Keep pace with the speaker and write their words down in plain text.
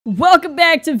Welcome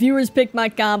back to Viewers Pick My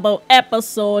Combo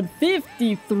episode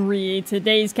 53.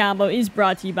 Today's combo is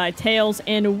brought to you by Tails,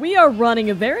 and we are running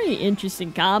a very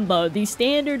interesting combo. The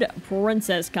standard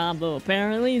princess combo,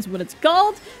 apparently, is what it's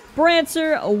called.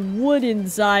 Prancer, Wooden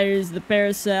Sires, the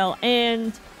Paracel,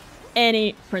 and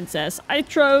any princess. I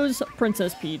chose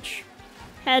Princess Peach.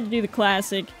 Had to do the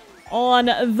classic on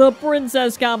the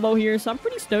princess combo here, so I'm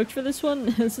pretty stoked for this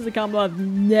one. This is a combo I've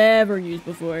never used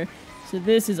before, so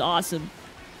this is awesome.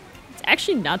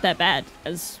 Actually not that bad,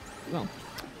 as, well,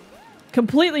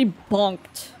 completely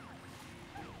bonked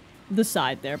the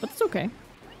side there, but it's okay.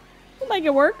 We'll make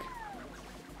it work.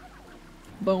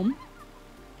 Boom.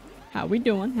 How we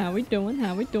doing? How we doing?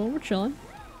 How we doing? We're chilling.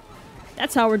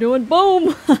 That's how we're doing.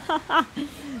 Boom!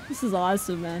 This is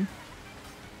awesome, man.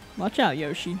 Watch out,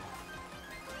 Yoshi.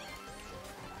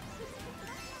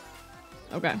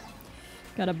 Okay.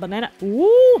 Got a banana.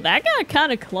 Ooh, that got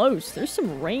kind of close. There's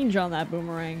some range on that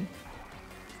boomerang.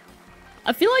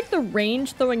 I feel like the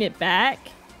range throwing it back,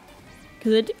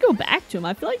 because it did go back to him,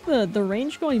 I feel like the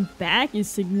range going back is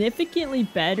significantly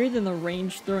better than the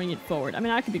range throwing it forward. I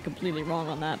mean, I could be completely wrong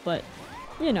on that, but,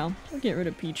 you know, we'll get rid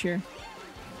of Peach here.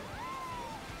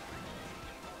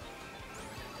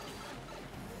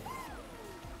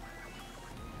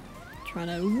 Trying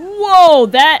to... Whoa!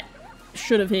 That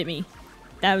should have hit me.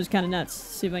 That was kind of nuts.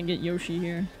 Let's see if I can get Yoshi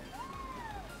here.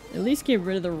 At least get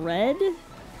rid of the red.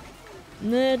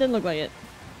 Nah, it didn't look like it.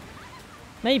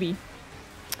 Maybe.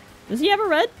 Does he have a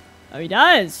red? Oh, he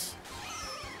does.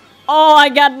 Oh, I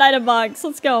got an item box.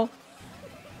 Let's go.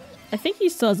 I think he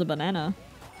still has a banana.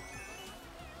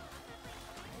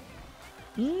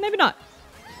 Maybe not.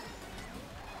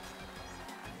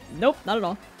 Nope, not at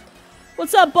all.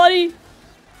 What's up, buddy?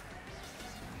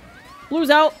 Blue's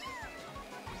out.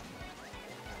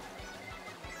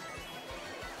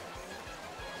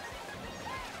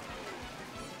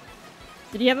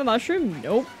 Did he have a mushroom?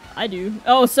 Nope. I do.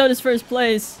 Oh, so does first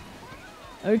place.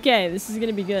 Okay, this is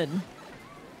gonna be good.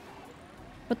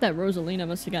 But that Rosalina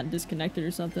must have gotten disconnected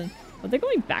or something. Are they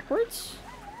going backwards?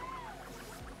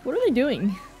 What are they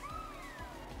doing?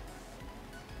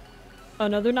 Oh,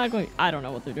 no, they're not going... I don't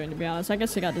know what they're doing, to be honest. I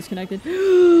guess they got disconnected.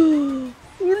 No!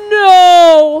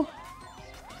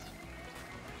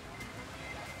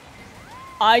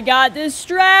 I got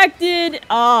distracted!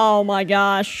 Oh my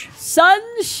gosh.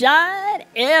 Sunshine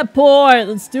Airport!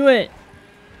 Let's do it.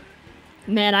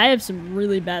 Man, I have some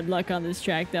really bad luck on this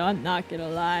track, though. I'm not gonna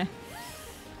lie.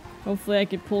 Hopefully I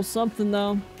can pull something,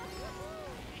 though.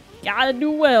 Gotta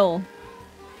do well.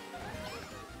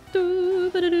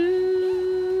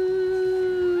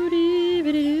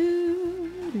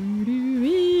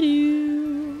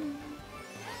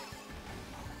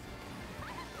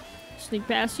 Sneak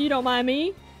past you, don't mind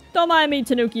me. Don't mind me,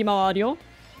 Tanuki Audio.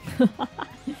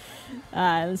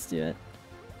 Alright, let's do it.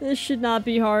 This should not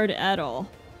be hard at all.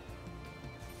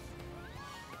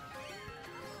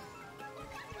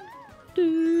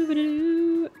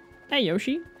 Hey,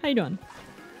 Yoshi. How you doing?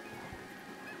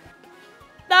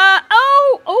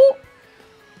 Oh!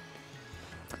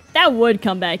 That would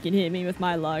come back and hit me with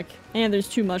my luck. And there's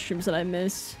 2 mushrooms that I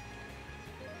missed.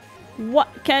 What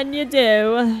can you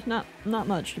do? Not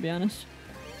much, to be honest.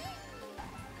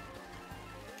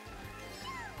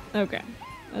 Okay.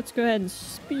 Let's go ahead and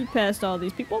speed past all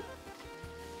these people.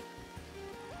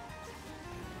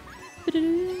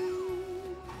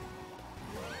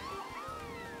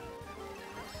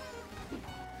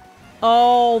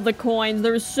 Oh, the coins.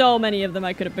 There were so many of them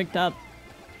I could have picked up.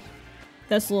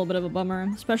 That's a little bit of a bummer,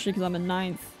 especially because I'm in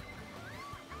 9th.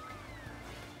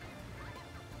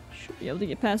 Should be able to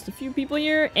get past a few people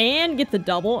here and get the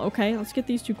double. Okay, let's get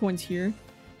these 2 coins here.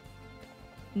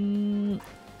 There's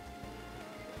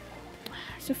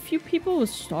a few people with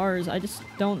stars. I just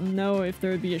don't know if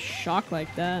there would be a shock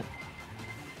like that.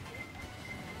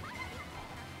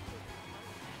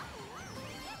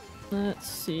 Let's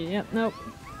see. Yep, nope.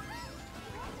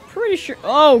 Pretty sure.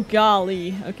 Oh,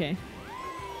 golly. Okay.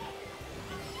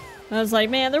 I was like,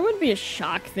 man, there would be a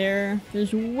shock there.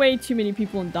 There's way too many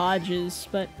people in dodges,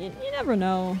 but you never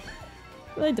know.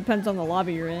 It really depends on the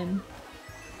lobby you're in.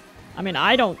 I mean,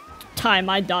 I don't time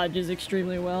my dodges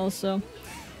extremely well, so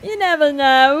you never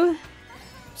know.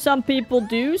 Some people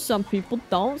do, some people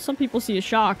don't. Some people see a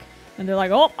shock, and they're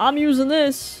like, oh, I'm using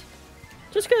this.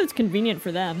 Just because it's convenient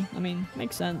for them. I mean,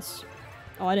 makes sense.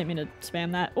 Oh, I didn't mean to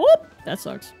spam that. Whoop! That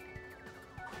sucks.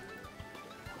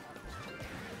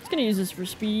 Gonna use this for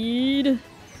speed.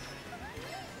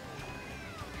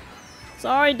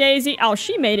 Sorry, Daisy. Oh,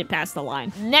 she made it past the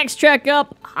line. Next track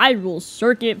up, Hyrule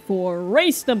Circuit for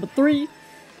race number 3.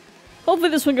 Hopefully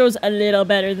this one goes a little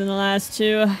better than the last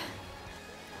 2.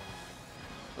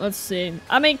 Let's see.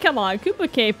 I mean, come on,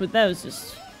 Koopa Cape, but that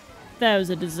was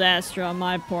a disaster on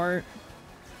my part.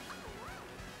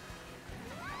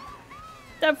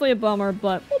 Definitely a bummer,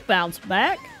 but we'll bounce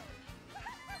back.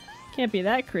 Can't be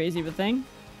that crazy of a thing.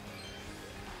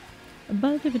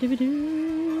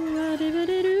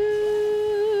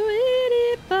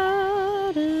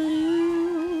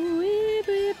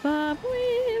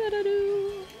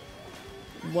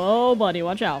 Whoa, buddy,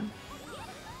 watch out.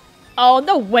 Oh,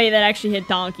 no way that actually hit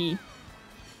Donkey.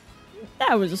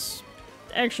 That was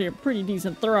actually a pretty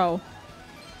decent throw.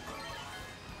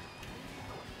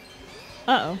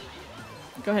 Uh-oh.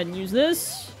 Go ahead and use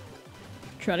this.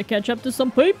 Try to catch up to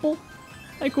some people.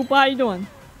 Hey, Koopa, how you doing?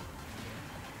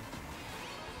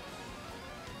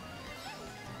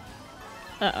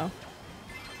 Uh-oh.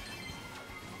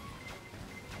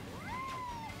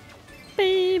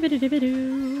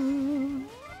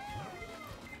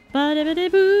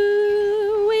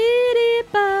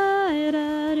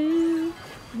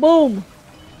 Boom!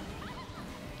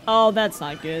 Oh, that's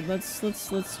not good.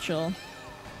 Let's chill.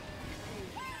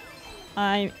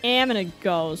 I am in a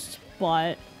ghost,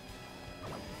 but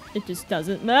it just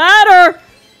doesn't matter!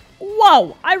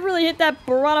 Whoa! I really hit that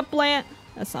piranha plant.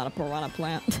 That's not a piranha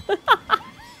plant.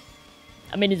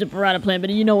 I mean, it's a piranha plant,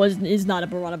 but you know it's not a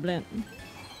piranha plant.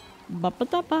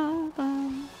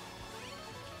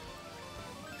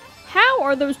 How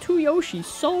are those two Yoshis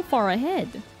so far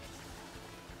ahead?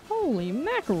 Holy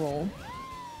mackerel.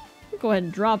 I'll go ahead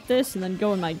and drop this and then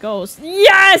go in my ghost.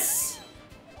 Yes!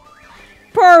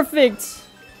 Perfect!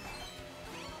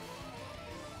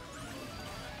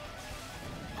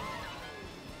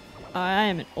 I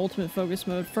am in ultimate focus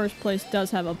mode. First place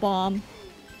does have a bomb.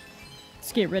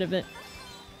 Let's get rid of it.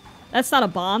 That's not a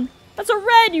bomb. That's a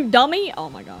red, you dummy! Oh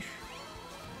my gosh.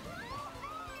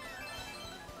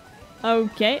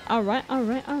 Okay, alright.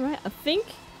 I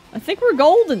think we're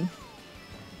golden.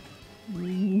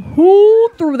 Who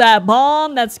threw that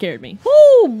bomb? That scared me.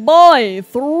 Oh boy!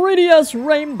 3DS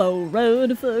Rainbow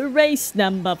Road for race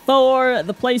number 4.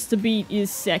 The place to beat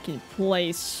is second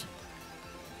place.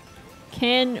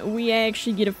 Can we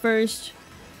actually get it first?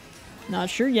 Not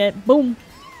sure yet. Boom.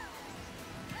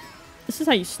 This is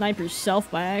how you snipe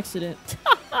yourself by accident.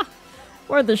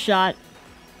 Worth a shot.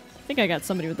 I think I got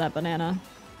somebody with that banana.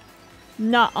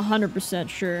 Not 100%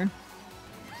 sure.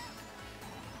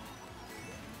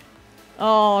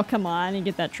 Oh, come on. I didn't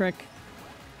get that trick.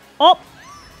 Oh!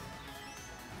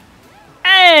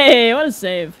 Hey! What a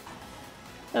save.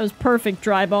 That was perfect,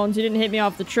 Dry Bones. You didn't hit me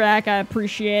off the track. I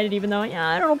appreciate it, even though, yeah,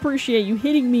 I don't appreciate you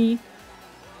hitting me.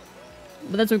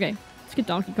 But that's okay. Let's get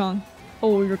Donkey Kong.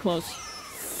 Oh, we were close.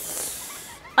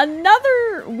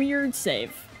 Another weird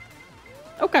save.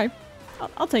 Okay.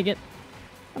 I'll take it.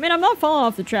 I mean, I'm not falling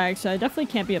off the track, so I definitely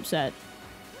can't be upset.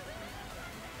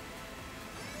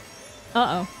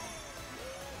 Uh-oh.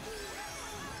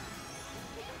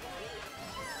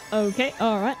 Okay,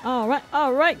 alright.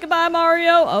 Goodbye,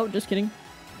 Mario! Oh, just kidding.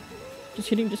 Just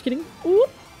kidding. Ooh.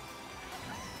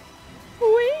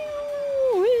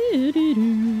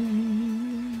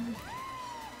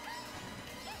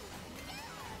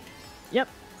 Yep.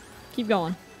 Keep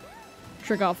going.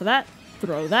 Trick off of that.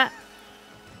 Throw that.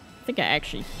 I think I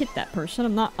actually hit that person.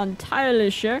 I'm not entirely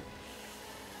sure.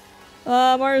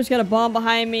 Mario's got a bomb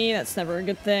behind me. That's never a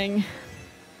good thing.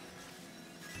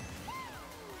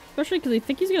 Especially because I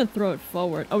think he's gonna throw it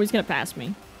forward. Oh, he's gonna pass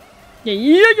me. Yeah.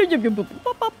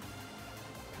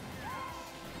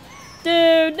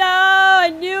 Dude, no! I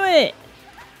knew it!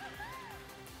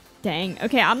 Dang.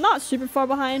 Okay, I'm not super far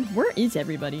behind. Where is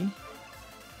everybody?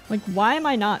 Like, why am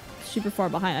I not super far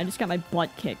behind? I just got my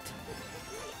butt kicked.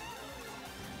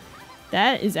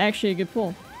 That is actually a good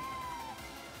pull.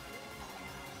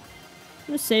 I'm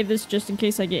gonna save this just in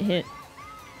case I get hit.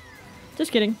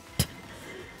 Just kidding.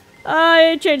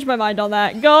 I changed my mind on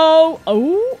that. Go!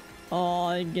 Oh! Oh,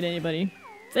 I didn't get anybody.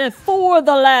 For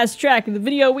the last track of the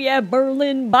video, we have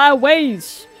Berlin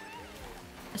Byways.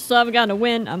 I still haven't gotten a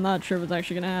win. I'm not sure what's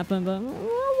actually gonna happen, but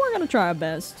we're gonna try our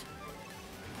best.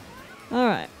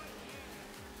 Alright.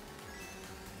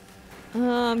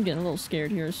 I'm getting a little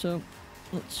scared here, so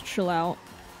let's chill out.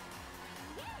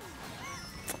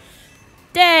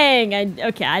 Dang!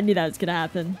 Okay, I knew that was gonna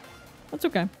happen. That's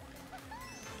okay.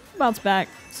 Bounce back.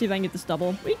 See if I can get this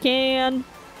double. We can!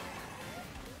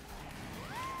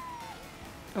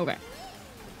 Okay.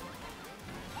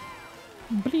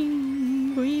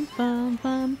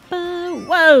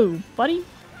 Whoa, buddy.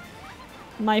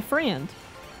 My friend.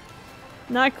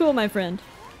 Not cool, my friend.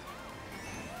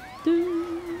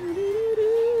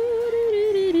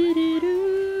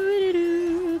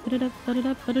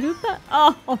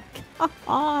 Oh,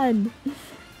 God.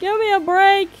 Give me a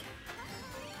break!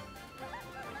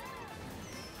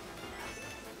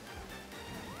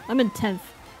 I'm in 10th.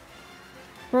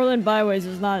 Berlin Byways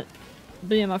is not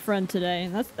being my friend today.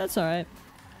 That's alright.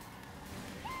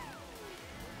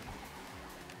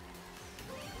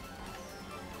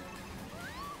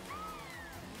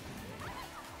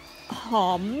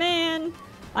 Oh man.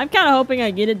 I'm kind of hoping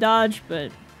I get a dodge,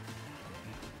 but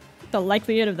the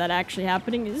likelihood of that actually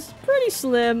happening is pretty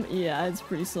slim. Yeah, it's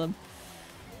pretty slim.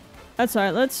 That's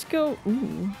alright, let's go.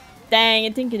 Ooh. Dang,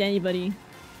 it didn't get anybody.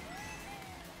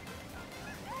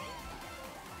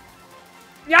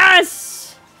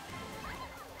 Yes!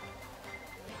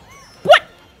 What?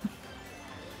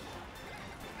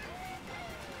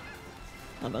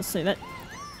 I'm about to say that.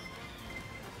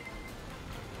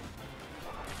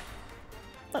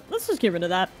 Let's just get rid of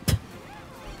that.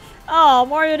 Oh,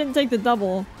 Mario didn't take the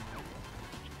double.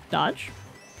 Dodge.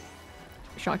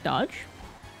 Shock dodge.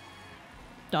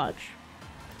 Dodge.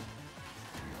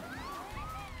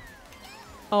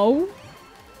 Oh.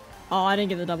 Oh, I didn't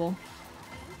get the double.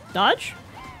 Dodge.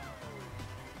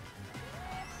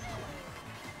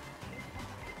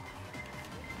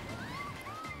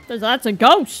 That's a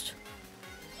ghost.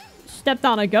 Stepped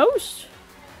on a ghost.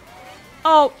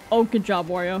 Oh, oh, good job,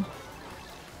 Wario.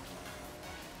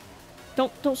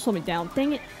 Don't slow me down.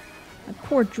 Dang it. My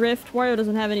poor drift. Wario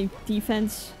doesn't have any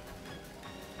defense.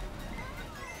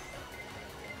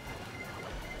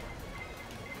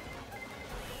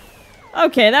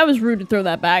 Okay, that was rude to throw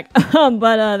that back.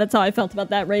 But that's how I felt about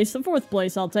that race. The 4th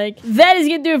place I'll take. That is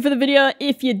gonna do it for the video.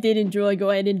 If you did enjoy, go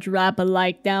ahead and drop a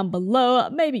like down below.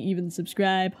 Maybe even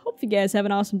subscribe. Hope you guys have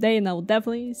an awesome day, and I will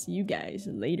definitely see you guys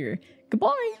later.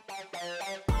 Goodbye!